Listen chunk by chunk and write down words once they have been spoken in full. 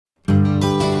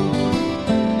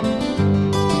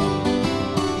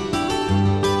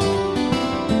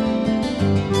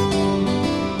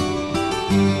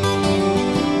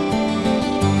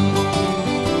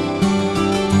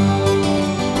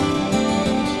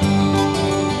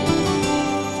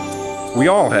We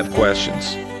all have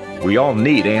questions. We all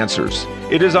need answers.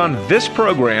 It is on this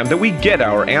program that we get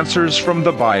our answers from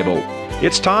the Bible.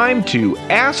 It's time to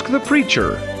Ask the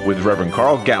Preacher with Reverend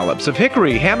Carl Gallups of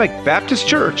Hickory Hammock Baptist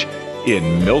Church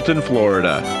in Milton,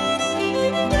 Florida.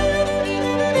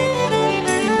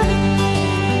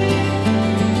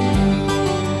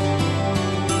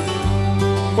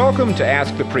 Welcome to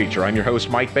Ask the Preacher. I'm your host,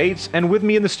 Mike Bates, and with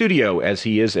me in the studio, as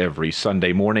he is every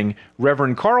Sunday morning,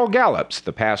 Reverend Carl Gallups,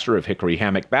 the pastor of Hickory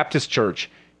Hammock Baptist Church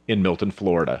in Milton,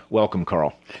 Florida. Welcome,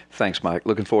 Carl. Thanks, Mike.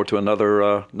 Looking forward to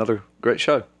another great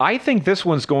show. I think this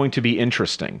one's going to be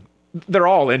interesting. They're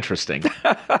all interesting.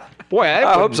 Boy,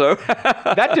 I hope so.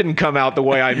 That didn't come out the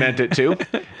way I meant it to.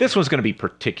 This one's going to be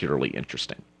particularly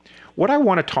interesting. What I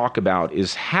want to talk about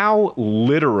is how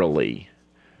literally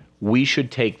we should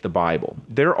take the Bible.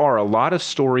 There are a lot of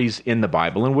stories in the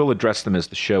Bible, and we'll address them as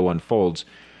the show unfolds,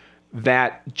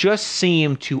 that just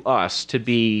seem to us to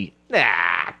be,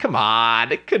 come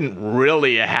on, it couldn't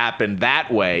really have happened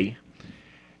that way.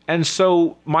 And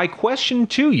so my question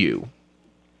to you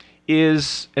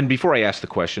is, and before I ask the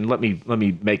question, let me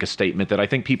make a statement that I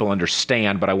think people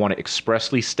understand, but I want to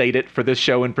expressly state it for this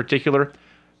show in particular.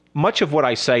 Much of what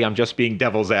I say, I'm just being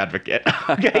devil's advocate.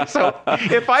 Okay, so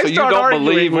if I start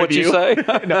arguing with you,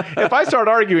 no, if I start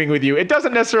arguing with you, it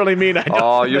doesn't necessarily mean I don't.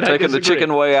 Oh, you're taking the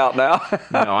chicken way out now.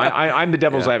 No, I'm the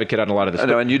devil's advocate on a lot of this. I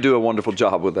know, and you do a wonderful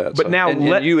job with that. But now,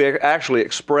 and you actually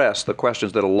express the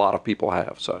questions that a lot of people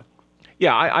have. So,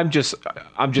 yeah, I don't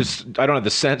have the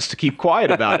sense to keep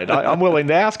quiet about it. I'm willing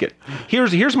to ask it.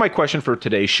 Here's my question for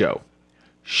today's show: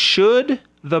 should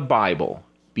the Bible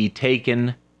be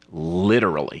taken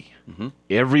literally? Mm-hmm.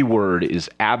 Every word is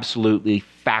absolutely,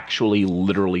 factually,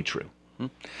 literally true. Mm-hmm.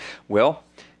 Well,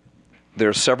 there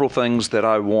are several things that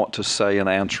I want to say in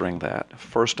answering that.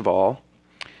 First of all,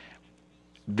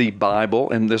 the Bible,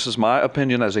 and this is my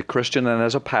opinion as a Christian and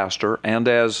as a pastor and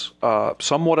as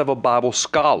somewhat of a Bible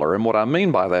scholar, and what I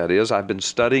mean by that is I've been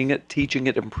studying it, teaching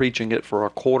it, and preaching it for a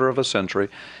quarter of a century.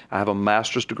 I have a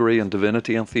master's degree in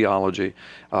divinity and theology,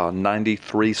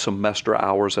 93 semester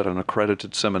hours at an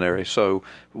accredited seminary. So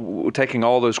taking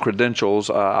all those credentials,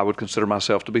 I would consider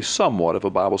myself to be somewhat of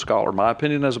a Bible scholar. My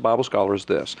opinion as a Bible scholar is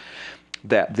this,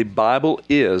 that the Bible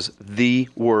is the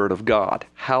Word of God.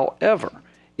 However,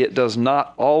 it does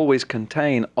not always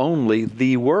contain only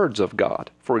the words of God.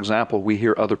 For example, we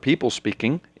hear other people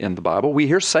speaking in the Bible. We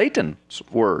hear Satan's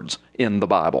words in the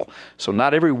Bible. So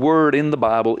not every word in the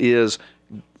Bible is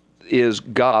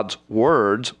God's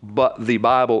words, but the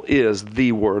Bible is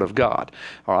the Word of God.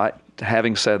 All right.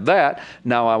 Having said that,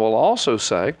 now I will also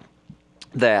say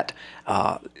that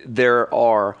there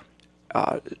are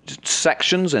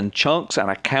sections and chunks and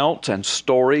accounts and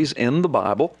stories in the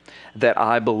Bible that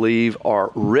I believe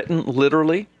are written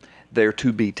literally. They're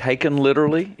to be taken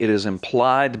literally. It is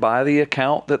implied by the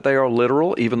account that they are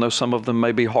literal, even though some of them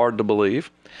may be hard to believe.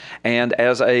 And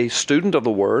as a student of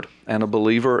the Word and a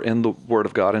believer in the Word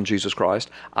of God in Jesus Christ,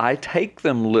 I take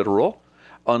them literal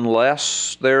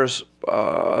unless there's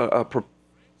a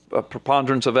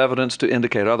preponderance of evidence to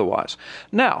indicate otherwise.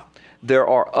 Now, there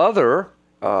are other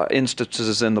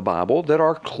instances in the Bible that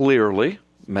are clearly,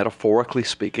 metaphorically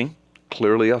speaking,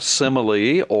 clearly a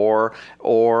simile or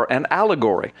an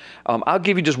allegory. I'll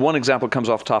give you just one example that comes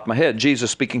off the top of my head. Jesus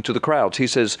speaking to the crowds. He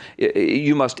says,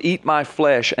 "You must eat my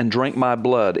flesh and drink my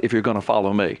blood if you're going to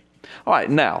follow me." All right,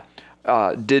 now,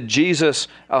 did Jesus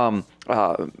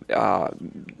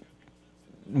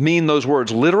mean those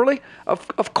words literally?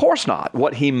 Of course not.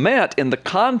 What he meant in the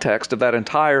context of that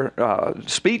entire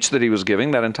speech that he was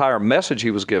giving, that entire message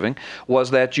he was giving,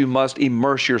 was that you must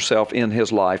immerse yourself in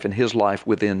his life and his life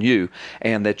within you,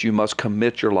 and that you must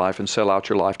commit your life and sell out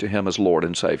your life to him as Lord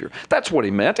and Savior. That's what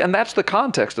he meant, and that's the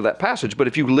context of that passage. But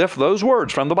if you lift those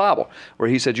words from the Bible, where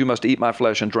he said, "You must eat my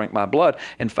flesh and drink my blood,"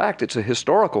 in fact, it's a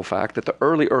historical fact that the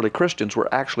early Christians were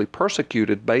actually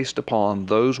persecuted based upon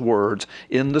those words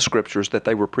in the Scriptures that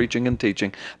they were preaching and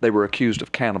teaching. They were accused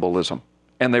of cannibalism.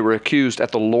 And they were accused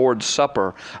at the Lord's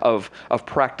Supper of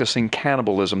practicing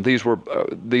cannibalism.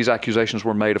 These accusations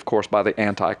were made, of course, by the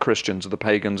anti-Christians, the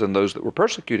pagans, and those that were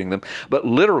persecuting them. But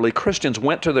literally, Christians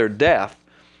went to their death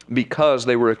because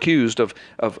they were accused of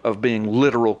being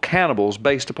literal cannibals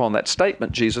based upon that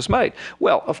statement Jesus made.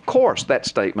 Well, of course, that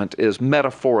statement is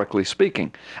metaphorically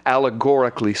speaking,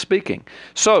 allegorically speaking.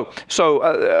 So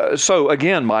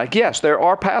again, Mike, yes, there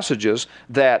are passages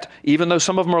that, even though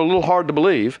some of them are a little hard to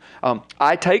believe,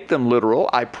 I take them literal,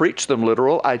 I preach them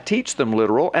literal, I teach them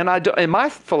literal, and my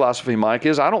philosophy, Mike,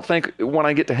 is I don't think when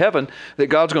I get to heaven that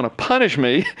God's going to punish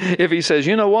me if he says,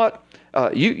 "You know what?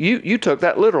 you took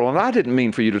that literal, and I didn't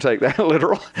mean for you to take that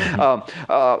literal.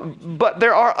 But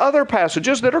there are other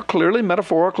passages that are clearly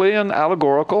metaphorically and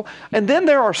allegorical. And then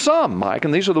there are some, Mike,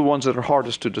 and these are the ones that are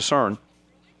hardest to discern,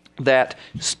 that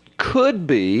could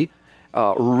be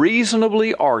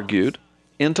reasonably argued,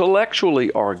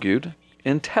 intellectually argued,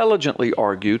 intelligently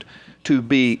argued to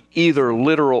be either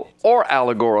literal or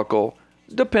allegorical,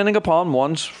 depending upon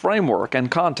one's framework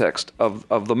and context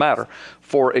of the matter.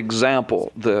 For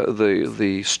example,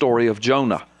 the story of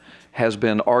Jonah has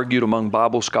been argued among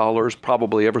Bible scholars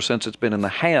probably ever since it's been in the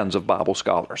hands of Bible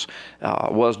scholars.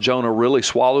 Was Jonah really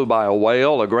swallowed by a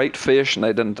whale, a great fish? And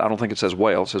I don't think it says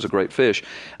whale, it says a great fish.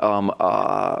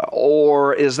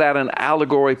 Or is that an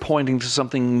allegory pointing to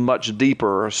something much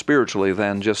deeper spiritually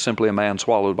than just simply a man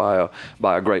swallowed by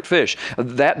a great fish?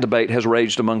 That debate has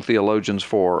raged among theologians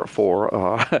for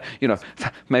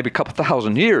maybe a couple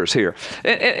thousand years here.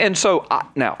 And so,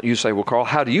 now you say, well, Carl,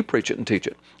 how do you preach it and teach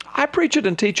it? I preach it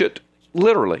and teach it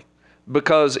literally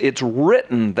because it's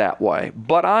written that way.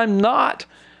 But I'm not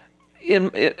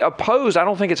opposed. I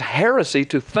don't think it's heresy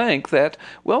to think that,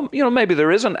 well, maybe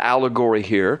there is an allegory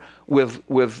here with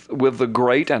the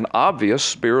great and obvious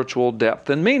spiritual depth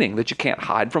and meaning that you can't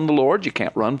hide from the Lord, you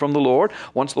can't run from the Lord.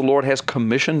 Once the Lord has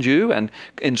commissioned you and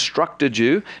instructed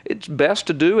you, it's best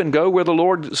to do and go where the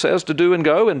Lord says to do and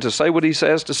go, and to say what He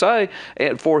says to say,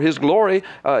 and for His glory.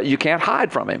 You can't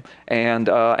hide from Him,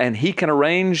 and He can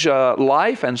arrange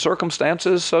life and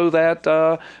circumstances so that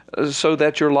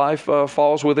your life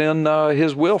falls within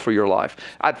His will for your life.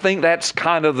 I think that's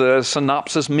kind of the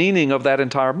synopsis meaning of that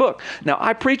entire book. Now,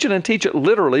 I preach it and teach it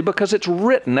literally because it's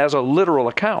written as a literal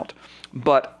account.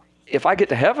 But if I get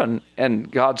to heaven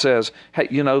and God says, hey,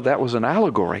 that was an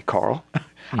allegory, Carl,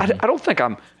 I don't think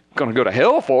I'm going to go to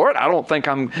hell for it. I don't think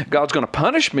God's going to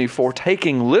punish me for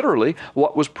taking literally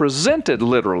what was presented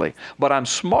literally. But I'm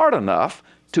smart enough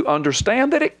to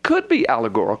understand that it could be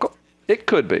allegorical. It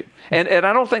could be. And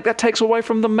I don't think that takes away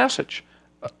from the message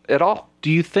at all. Do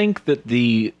you think that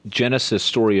the Genesis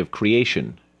story of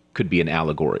creation could be an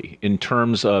allegory in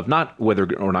terms of not whether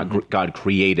or not God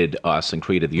created us and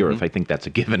created the earth? I think that's a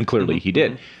given. Clearly He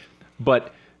did.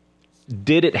 But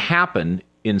did it happen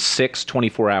in 6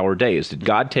 24-hour days? Did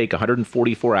God take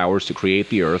 144 hours to create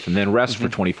the earth and then rest for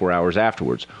 24 hours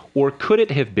afterwards? Or could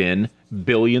it have been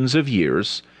billions of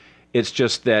years? It's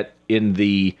just that in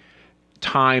the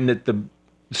time that the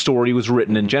story was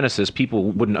written in Genesis,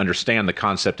 people wouldn't understand the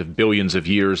concept of billions of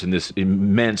years in this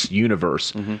immense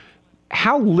universe.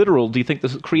 How literal do you think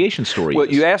the creation story is? Well,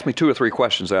 you asked me 2 or 3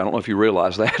 questions there. I don't know if you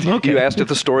realize that. Okay. You asked if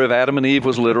the story of Adam and Eve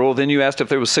was literal. Then you asked if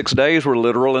there was 6 days were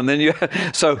literal. And then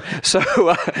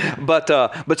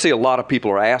but see, a lot of people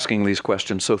are asking these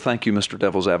questions. So thank you, Mr.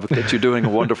 Devil's Advocate. You're doing a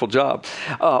wonderful job.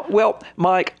 Well,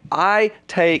 Mike, I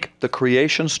take the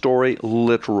creation story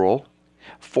literal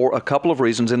for a couple of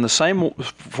reasons.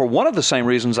 For one of the same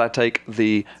reasons I take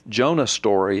the Jonah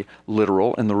story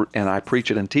literal, and I preach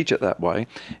it and teach it that way.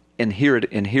 And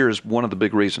here's one of the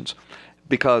big reasons.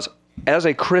 Because as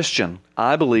a Christian,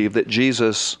 I believe that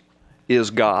Jesus is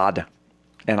God.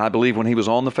 And I believe when He was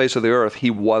on the face of the earth,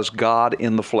 He was God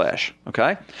in the flesh.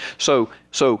 Okay? So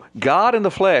God in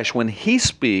the flesh, when He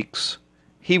speaks,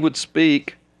 He would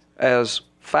speak as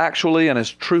factually and as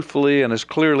truthfully and as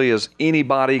clearly as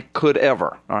anybody could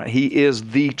ever. All right? He is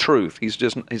the truth.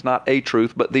 He's not a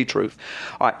truth, but the truth.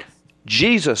 All right.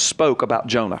 Jesus spoke about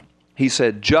Jonah. He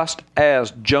said, just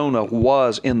as Jonah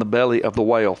was in the belly of the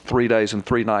whale 3 days and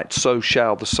 3 nights, so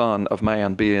shall the Son of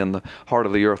Man be in the heart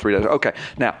of the earth 3 days. Okay,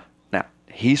 now,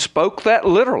 He spoke that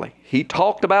literally. He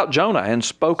talked about Jonah and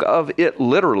spoke of it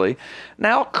literally.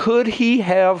 Now, could He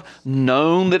have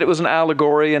known that it was an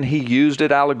allegory and He used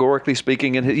it allegorically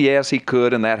speaking? And yes, He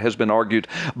could, and that has been argued.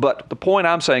 But the point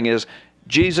I'm saying is,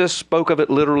 Jesus spoke of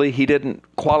it literally. He didn't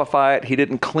qualify it. He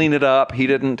didn't clean it up. He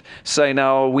didn't say,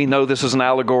 no, we know this is an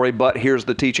allegory, but here's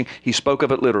the teaching. He spoke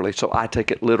of it literally. So I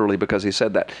take it literally because He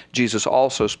said that. Jesus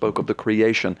also spoke of the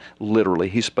creation literally.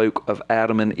 He spoke of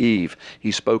Adam and Eve.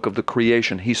 He spoke of the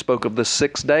creation. He spoke of the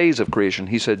 6 days of creation.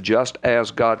 He said, just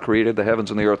as God created the heavens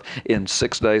and the earth in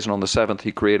 6 days, and on the 7th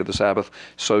He created the Sabbath,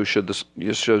 so should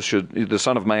the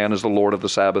Son of Man is the Lord of the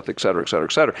Sabbath, etc., etc.,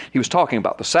 etc. He was talking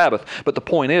about the Sabbath, but the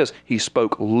point is, He spoke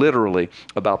literally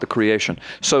about the creation.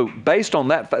 So based on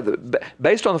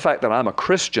the fact that I'm a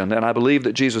Christian and I believe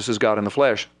that Jesus is God in the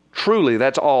flesh, truly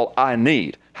that's all I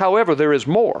need. However, there is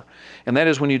more, and that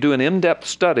is when you do an in-depth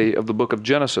study of the book of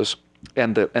Genesis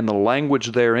and the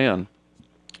language therein,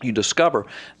 you discover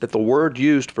that the word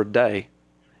used for day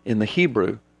in the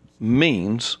Hebrew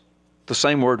means the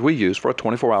same word we use for a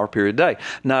 24-hour period day.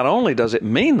 Not only does it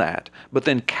mean that, but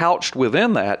then couched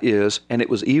within that is, and it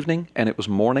was evening, and it was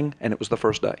morning, and it was the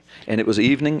first day. And it was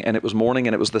evening, and it was morning,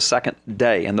 and it was the second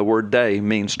day. And the word day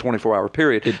means 24-hour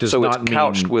period. It does so not it's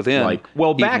couched mean within. like,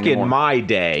 well, back evening in and my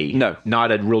day, No.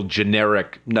 not a real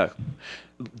generic, No.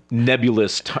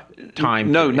 nebulous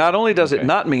time. No, period. not only does Okay. it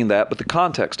not mean that, but the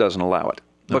context doesn't allow it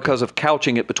because of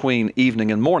couching it between evening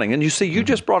and morning. And you see, you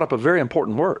just brought up a very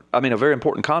important word. I mean, a very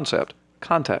important concept,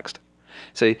 context.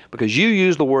 See, because you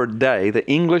use the word day, the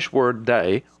English word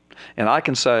day, and I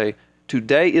can say,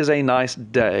 today is a nice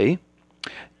day.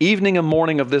 Evening and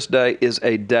morning of this day is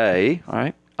a day, all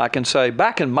right? I can say,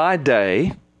 back in my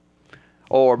day,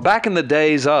 or back in the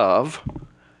days of,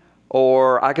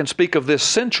 or I can speak of this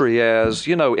century as,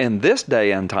 in this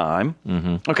day and time.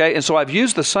 Okay, and so I've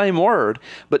used the same word,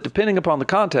 but depending upon the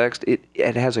context,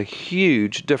 it has a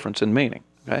huge difference in meaning.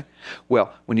 Okay,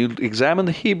 well, when you examine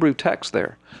the Hebrew text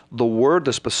there,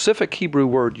 the specific Hebrew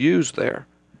word used there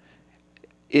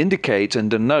indicates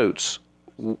and denotes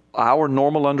our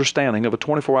normal understanding of a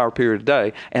 24-hour period a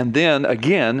day. And then,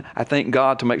 again, I thank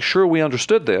God to make sure we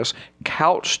understood this,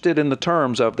 couched it in the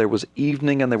terms of there was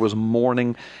evening and there was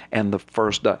morning and the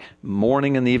first day.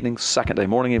 Morning and evening, second day,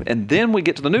 morning, evening. And then we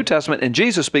get to the New Testament, and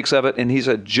Jesus speaks of it, and he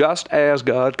said, just as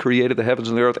God created the heavens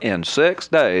and the earth in 6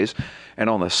 days, and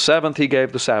on the seventh he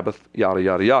gave the Sabbath, yada,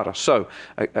 yada, yada. So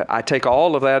I take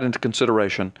all of that into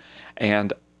consideration,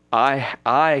 and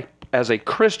I as a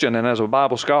Christian and as a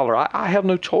Bible scholar, I have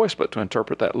no choice but to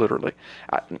interpret that literally.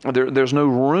 There's no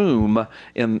room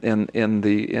in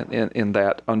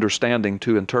that understanding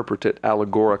to interpret it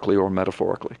allegorically or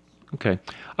metaphorically. Okay.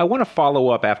 I want to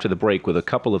follow up after the break with a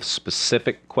couple of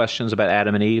specific questions about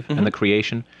Adam and Eve and the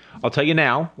creation. I'll tell you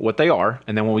now what they are,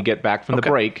 and then when we get back from the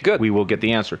break, good. we will get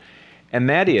the answer. And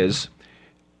that is,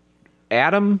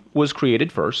 Adam was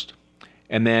created first,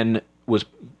 and then was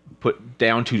put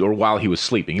down to, or while he was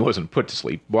sleeping, he wasn't put to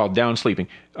sleep, while down sleeping,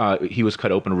 he was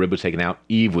cut open, a rib was taken out,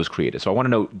 Eve was created. So I want to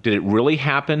know, did it really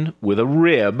happen with a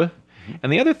rib?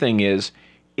 And the other thing is,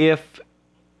 if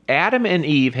Adam and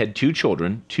Eve had 2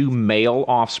 children, 2 male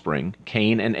offspring,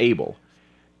 Cain and Abel,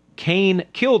 Cain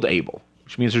killed Abel,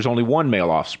 which means there's only 1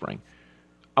 male offspring.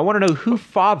 I want to know who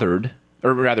mothered,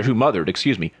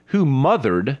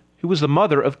 who was the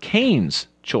mother of Cain's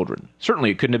children. Certainly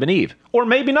it couldn't have been Eve. Or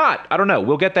maybe not. I don't know.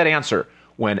 We'll get that answer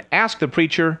when Ask the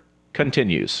Preacher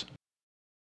continues.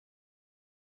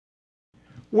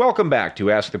 Welcome back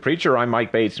to Ask the Preacher. I'm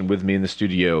Mike Bates, and with me in the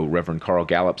studio, Reverend Carl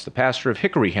Gallups, the pastor of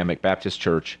Hickory Hammock Baptist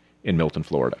Church in Milton,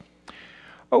 Florida.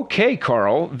 Okay,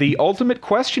 Carl, the ultimate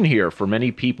question here for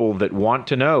many people that want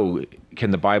to know,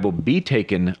 can the Bible be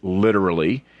taken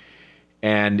literally?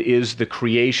 And is the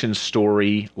creation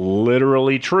story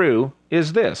literally true?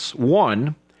 Is this: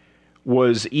 1,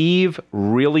 was Eve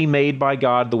really made by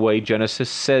God the way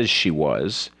Genesis says she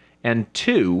was? And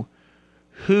 2,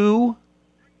 who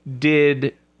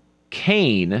did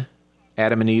Cain,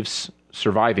 Adam and Eve's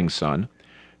surviving son,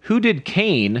 who did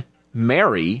Cain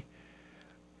marry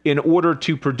in order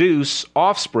to produce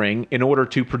offspring, in order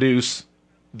to produce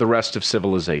the rest of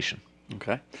civilization?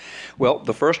 Okay. Well,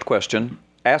 the first question,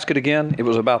 ask it again. It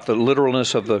was about the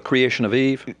literalness of the creation of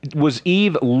Eve. Was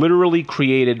Eve literally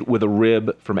created with a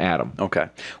rib from Adam? Okay.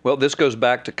 Well, this goes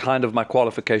back to kind of my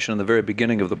qualification in the very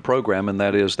beginning of the program, and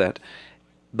that is that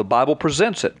the Bible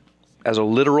presents it as a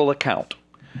literal account.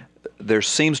 There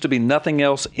seems to be nothing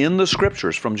else in the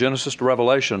Scriptures, from Genesis to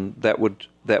Revelation, that would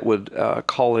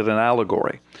call it an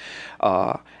allegory.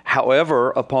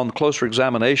 However, upon closer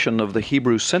examination of the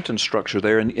Hebrew sentence structure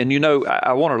there, and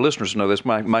I want our listeners to know this,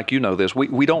 Mike, you know this,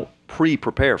 we don't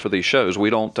pre-prepare for these shows. We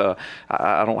don't,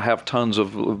 I don't have tons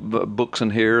of books in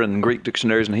here and Greek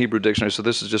dictionaries and Hebrew dictionaries, so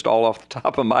this is just all off the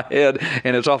top of my head,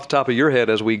 and it's off the top of your head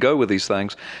as we go with these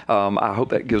things. I hope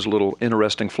that gives a little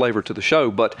interesting flavor to the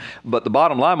show, but the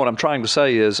bottom line, what I'm trying to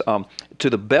say is, to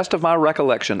the best of my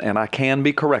recollection, and I can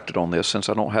be corrected on this since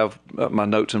I don't have my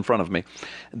notes in front of me,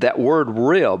 that word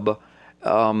rib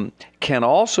can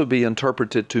also be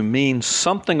interpreted to mean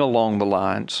something along the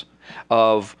lines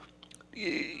of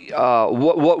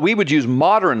what we would use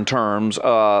modern terms,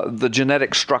 the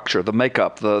genetic structure, the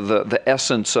makeup, the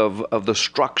essence of the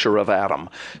structure of Adam.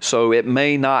 So it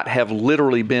may not have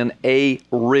literally been a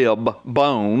rib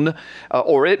bone,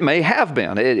 or it may have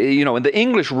been. In the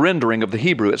English rendering of the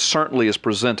Hebrew, it certainly is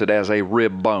presented as a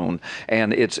rib bone,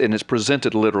 and it's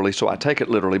presented literally, so I take it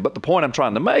literally. But the point I'm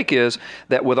trying to make is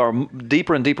that with our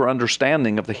deeper and deeper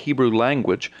understanding of the Hebrew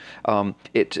language,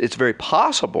 it's very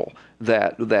possible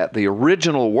that the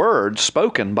original word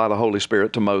spoken by the Holy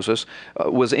Spirit to Moses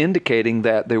was indicating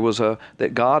that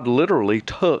that God literally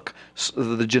took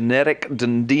the genetic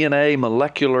DNA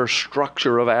molecular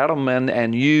structure of Adam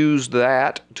and used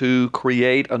that to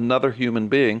create another human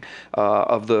being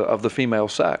of the female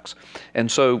sex.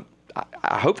 And so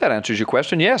I hope that answers your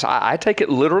question. Yes, I take it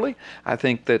literally. I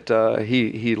think that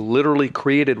he literally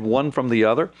created one from the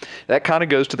other. That kind of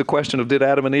goes to the question of, did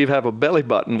Adam and Eve have a belly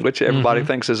button, which everybody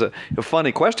thinks is a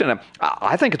funny question.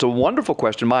 I think it's a wonderful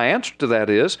question. My answer to that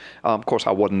is, of course,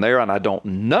 I wasn't there and I don't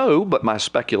know, but my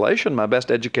speculation, my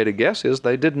best educated guess is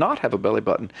they did not have a belly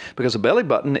button, because a belly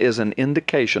button is an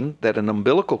indication that an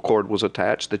umbilical cord was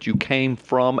attached, that you came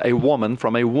from a woman,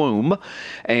 from a womb.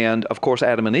 And of course,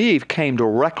 Adam and Eve came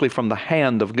directly from the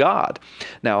hand of God.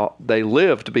 Now, they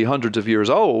lived to be hundreds of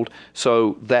years old,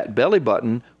 so that belly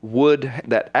button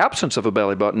that absence of a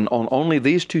belly button on only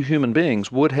these two human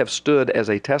beings would have stood as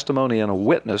a testimony and a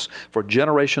witness for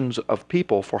generations of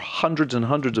people for hundreds and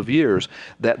hundreds of years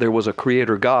that there was a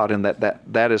creator God, and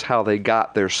that is how they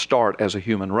got their start as a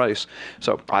human race.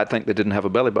 So I think they didn't have a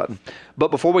belly button.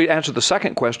 But before we answer the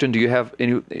second question, do you have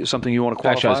something you want to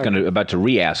qualify? Actually, I was about to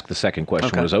re-ask the second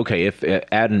question. Okay. If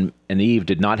Adam and Eve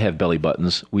did not have belly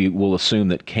buttons, we will assume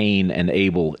that Cain and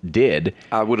Abel did.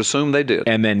 I would assume they did.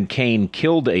 And then Cain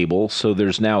killed Abel, so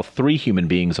there's now 3 human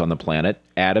beings on the planet,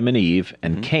 Adam and Eve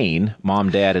and Cain, mom,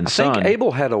 dad, and son. I think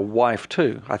Abel had a wife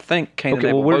too. I think Cain and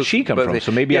Abel. Well, where did she come from?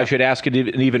 So maybe I should ask an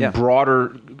even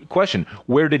broader question.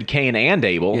 Where did Cain and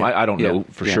Abel? I don't know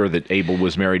for sure that Abel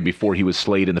was married before he was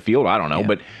slayed in the field. I don't know,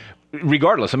 but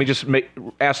regardless, let me just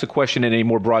ask the question in a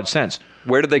more broad sense.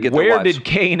 Where did they get their wives? Where did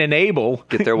Cain and Abel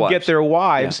get their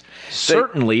wives? Yeah.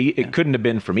 Certainly, it couldn't have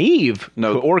been from Eve.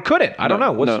 No. Or could it? I don't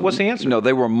know. What's the answer? No,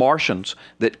 they were Martians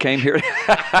that came here.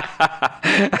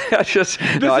 This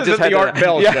isn't the Art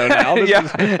Bell show now.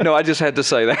 No, I just had to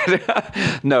say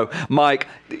that. No, Mike,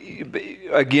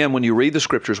 again, when you read the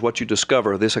Scriptures, what you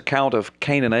discover, this account of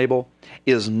Cain and Abel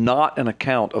is not an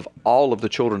account of all of the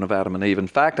children of Adam and Eve. In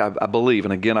fact, I believe,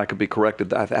 and again, I could be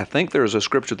corrected, I think there is a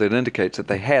Scripture that indicates that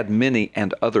they had many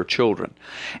and other children.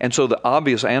 And so the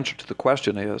obvious answer to the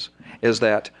question is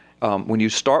that when you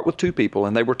start with 2 people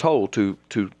and they were told to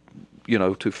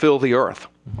fill the earth,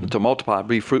 to multiply,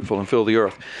 be fruitful, and fill the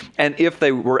earth, and if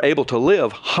they were able to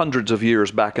live hundreds of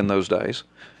years back in those days,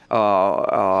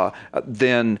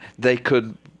 then they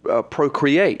could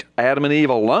procreate. Adam and Eve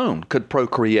alone could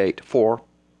procreate for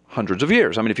hundreds of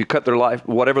years. I mean, if you cut their life,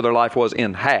 whatever their life was,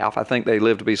 in half, I think they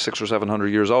lived to be 600 or 700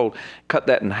 years old, cut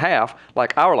that in half,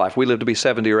 like our life, we live to be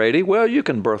 70 or 80, well, you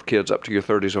can birth kids up to your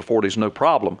 30s or 40s, no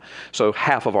problem. So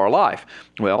half of our life.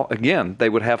 Well, again, they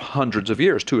would have hundreds of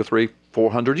years, 200 or 300,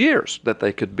 400 years that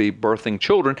they could be birthing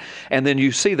children. And then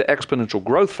you see the exponential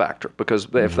growth factor, because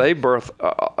if they birth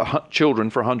children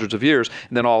for hundreds of years,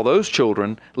 and then all those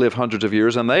children live hundreds of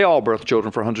years, and they all birth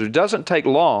children for hundreds, it doesn't take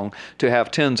long to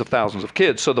have tens of thousands of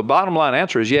kids. So the bottom line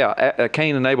answer is,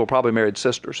 Cain and Abel probably married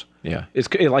sisters. Yeah. It's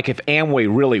like if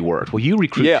Amway really worked. Well, you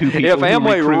recruit 2 people. If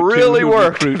Amway really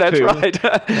worked, that's 2. Right.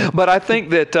 But I think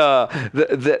that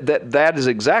that is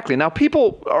exactly. Now,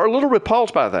 people are a little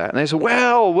repulsed by that. And they say,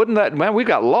 well, wouldn't that, man, we've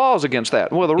got laws against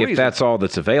that. Well, if that's all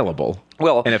that's available.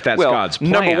 And if that's God's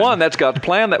plan. Number one, that's God's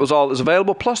plan. That was all that was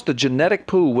available. Plus, the genetic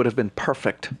pool would have been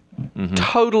perfect.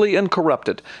 Totally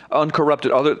uncorrupted.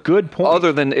 Good point.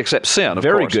 Other than except sin, of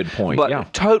Very course. Good point.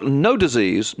 But no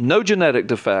disease, no genetic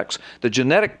defects. The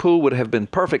genetic pool would have been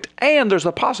perfect, and there's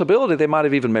a possibility they might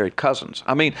have even married cousins.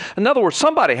 I mean, in other words,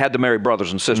 somebody had to marry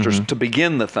brothers and sisters to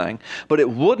begin the thing, but it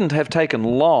wouldn't have taken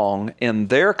long in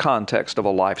their context of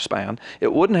a lifespan.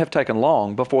 It wouldn't have taken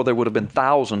long before there would have been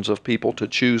thousands of people to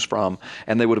choose from,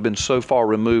 and they would have been so far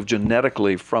removed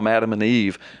genetically from Adam and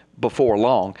Eve before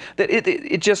long that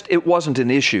it wasn't an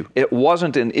issue. It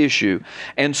wasn't an issue.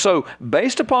 And so,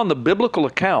 based upon the biblical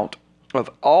account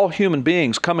of all human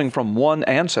beings coming from one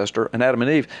ancestor, and Adam and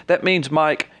Eve, that means,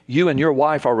 Mike, you and your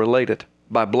wife are related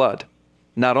by blood,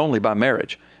 not only by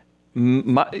marriage.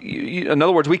 In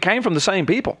other words, we came from the same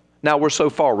people. Now, we're so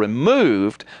far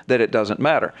removed that it doesn't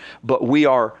matter, but we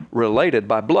are related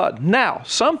by blood. Now,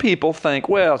 some people think,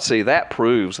 well, see, that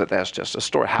proves that that's just a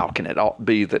story. How can it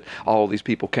be that all these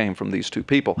people came from these 2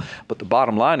 people? But the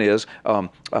bottom line is,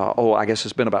 I guess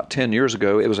it's been about 10 years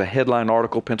ago, it was a headline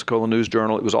article, Pensacola News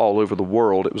Journal. It was all over the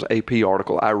world. It was an AP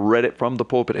article. I read it from the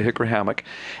pulpit at Hickory Hammock,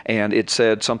 and it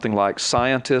said something like,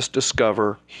 scientists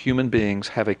discover human beings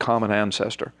have a common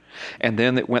ancestor. And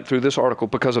then it went through this article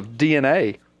because of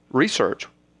DNA research.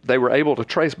 They were able to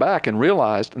trace back and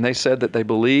realized, and they said that they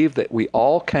believe that we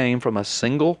all came from a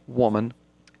single woman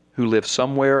who lived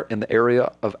somewhere in the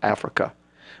area of Africa.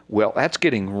 Well, that's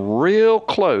getting real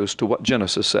close to what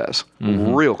Genesis says,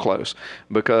 real close,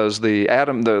 because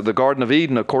the Garden of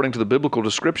Eden, according to the biblical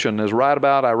description, is right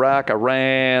about Iraq,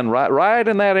 Iran, right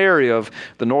in that area of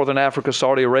the northern Africa,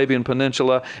 Saudi Arabian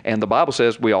Peninsula, and the Bible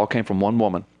says we all came from one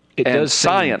woman.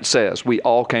 Science says we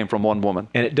all came from one woman.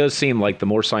 And it does seem like the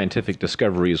more scientific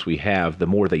discoveries we have, the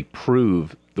more they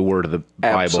prove the word of the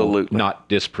Bible, Absolutely. not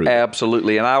disprove it.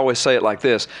 Absolutely. And I always say it like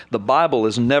this: the Bible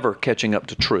is never catching up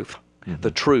to truth.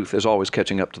 The truth is always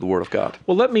catching up to the Word of God.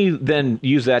 Well, let me then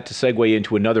use that to segue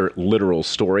into another literal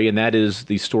story, and that is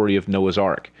the story of Noah's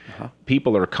Ark.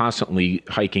 People are constantly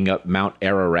hiking up Mount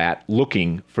Ararat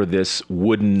looking for this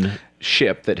wooden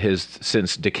ship that has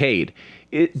since decayed.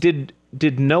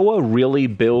 Did Noah really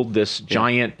build this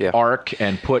giant ark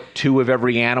and put 2 of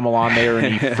every animal on there,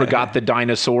 and he forgot the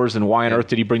dinosaurs, and why on earth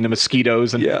did he bring the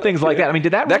mosquitoes and things like that? I mean,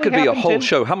 did that really could be a happen, whole Tim?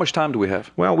 show. How much time do we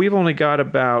have? Well, we've only got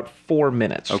about 4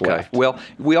 minutes left. Well,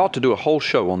 we ought to do a whole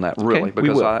show on that, really, Okay, we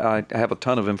because will. I have a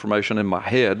ton of information in my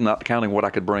head, not counting what I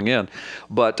could bring in.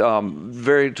 But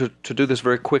to do this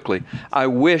very quickly, I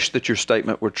wish that your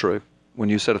statement were true. When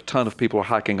you said a ton of people are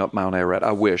hiking up Mount Ararat,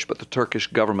 I wish, but the Turkish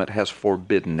government has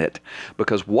forbidden it.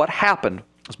 Because what happened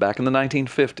was back in the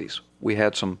 1950s, we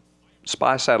had some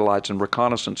spy satellites and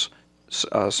reconnaissance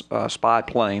spy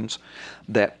planes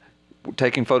that were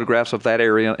taking photographs of that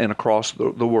area and across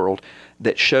the world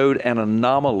that showed an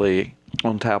anomaly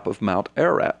on top of Mount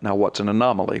Ararat. Now, what's an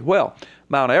anomaly? Well,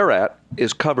 Mount Ararat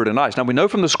is covered in ice. Now, we know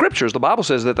from the Scriptures, the Bible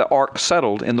says that the ark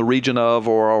settled in the region of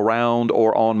or around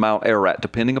or on Mount Ararat,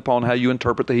 depending upon how you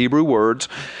interpret the Hebrew words,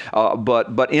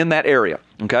 but in that area,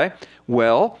 okay?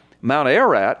 Well, Mount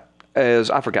Ararat,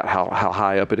 I forgot how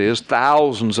high up it is,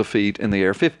 thousands of feet in the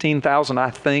air, 15,000, I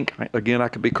think. Again, I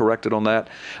could be corrected on that.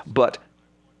 But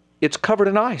it's covered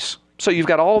in ice. So you've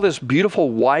got all this beautiful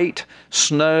white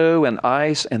snow and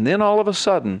ice, and then all of a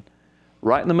sudden,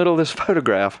 right in the middle of this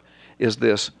photograph, is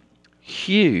this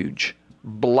huge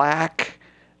black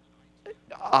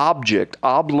object,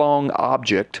 oblong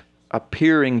object,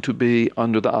 appearing to be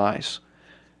under the ice.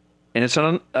 And it's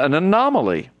an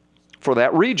anomaly for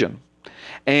that region.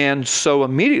 And so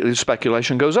immediately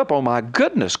speculation goes up. Oh my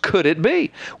goodness, could it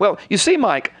be? Well, you see,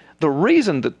 Mike, the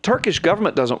reason the Turkish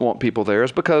government doesn't want people there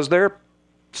is because they're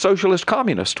socialist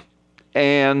communist.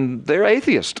 And they're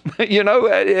atheist,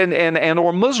 and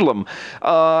or Muslim,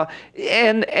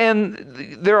 and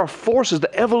there are forces,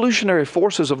 the evolutionary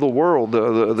forces of the world,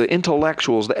 the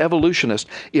intellectuals, the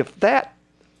evolutionists. If that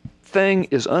thing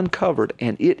is uncovered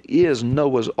and it is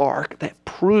Noah's Ark,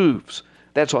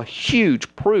 that's a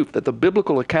huge proof that the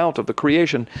biblical account of the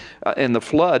creation and the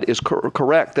flood is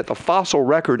correct. That the fossil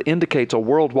record indicates a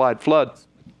worldwide flood.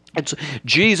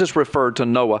 Jesus referred to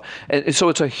Noah, and so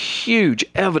it's a huge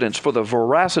evidence for the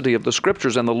veracity of the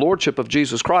Scriptures and the lordship of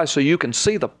Jesus Christ, so you can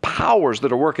see the powers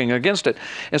that are working against it.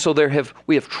 And so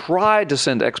we have tried to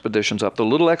send expeditions up. The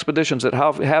little expeditions that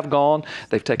have gone,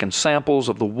 they've taken samples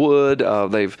of the wood.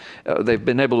 They've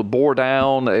been able to bore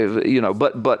down.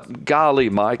 But golly,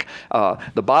 Mike,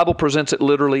 the Bible presents it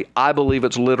literally. I believe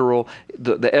it's literal.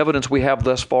 The evidence we have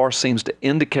thus far seems to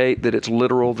indicate that it's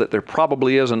literal. That there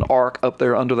probably is an ark up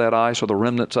there under that ice or the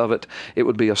remnants of it. It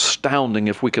would be astounding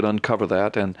if we could uncover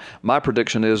that. And my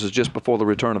prediction is just before the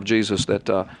return of Jesus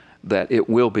that it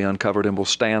will be uncovered and will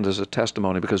stand as a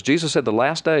testimony, because Jesus said the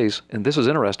last days, and this is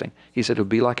interesting, he said it would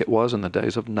be like it was in the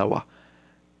days of Noah.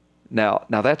 Now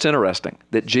that's interesting,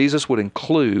 that Jesus would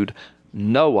include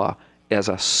Noah as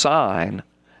a sign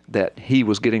that he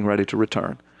was getting ready to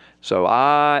return. So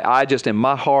I just, in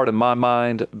my heart and my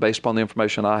mind, based upon the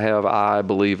information I have, I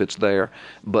believe it's there.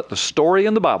 But the story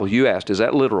in the Bible, you asked, is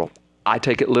that literal? I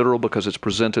take it literal because it's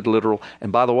presented literal.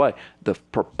 And by the way, the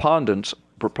preponderance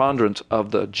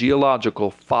of the geological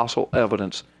fossil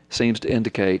evidence seems to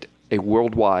indicate a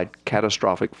worldwide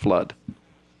catastrophic flood.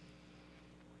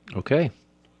 Okay.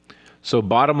 So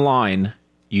bottom line,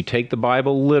 you take the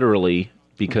Bible literally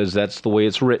because that's the way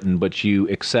it's written, but you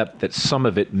accept that some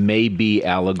of it may be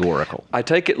allegorical. I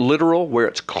take it literal where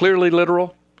it's clearly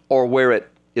literal, or where it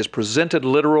is presented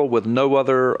literal with no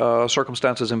other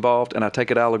circumstances involved, and I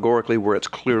take it allegorically where it's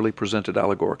clearly presented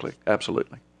allegorically.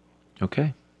 Absolutely.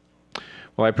 Okay.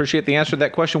 Well, I appreciate the answer to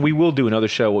that question. We will do another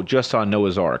show just on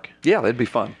Noah's Ark. Yeah, that'd be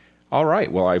fun. All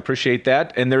right. Well, I appreciate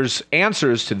that. And there's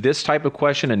answers to this type of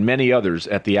question and many others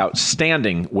at the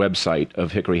outstanding website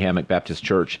of Hickory Hammock Baptist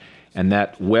Church. And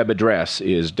that web address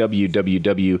is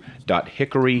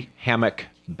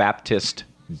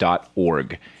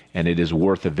www.hickoryhammockbaptist.org. And it is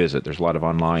worth a visit. There's a lot of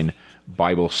online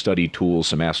Bible study tools,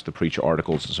 some Ask the Preacher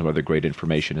articles, and some other great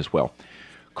information as well.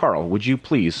 Carl, would you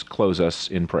please close us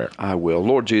in prayer? I will.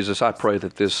 Lord Jesus, I pray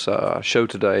that this show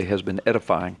today has been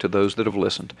edifying to those that have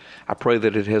listened. I pray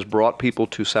that it has brought people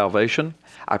to salvation.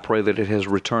 I pray that it has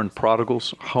returned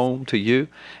prodigals home to you.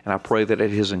 And I pray that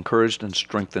it has encouraged and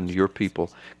strengthened your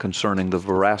people concerning the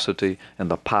veracity and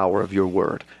the power of your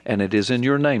word. And it is in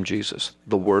your name, Jesus,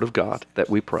 the word of God, that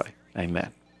we pray.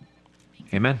 Amen.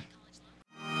 Amen.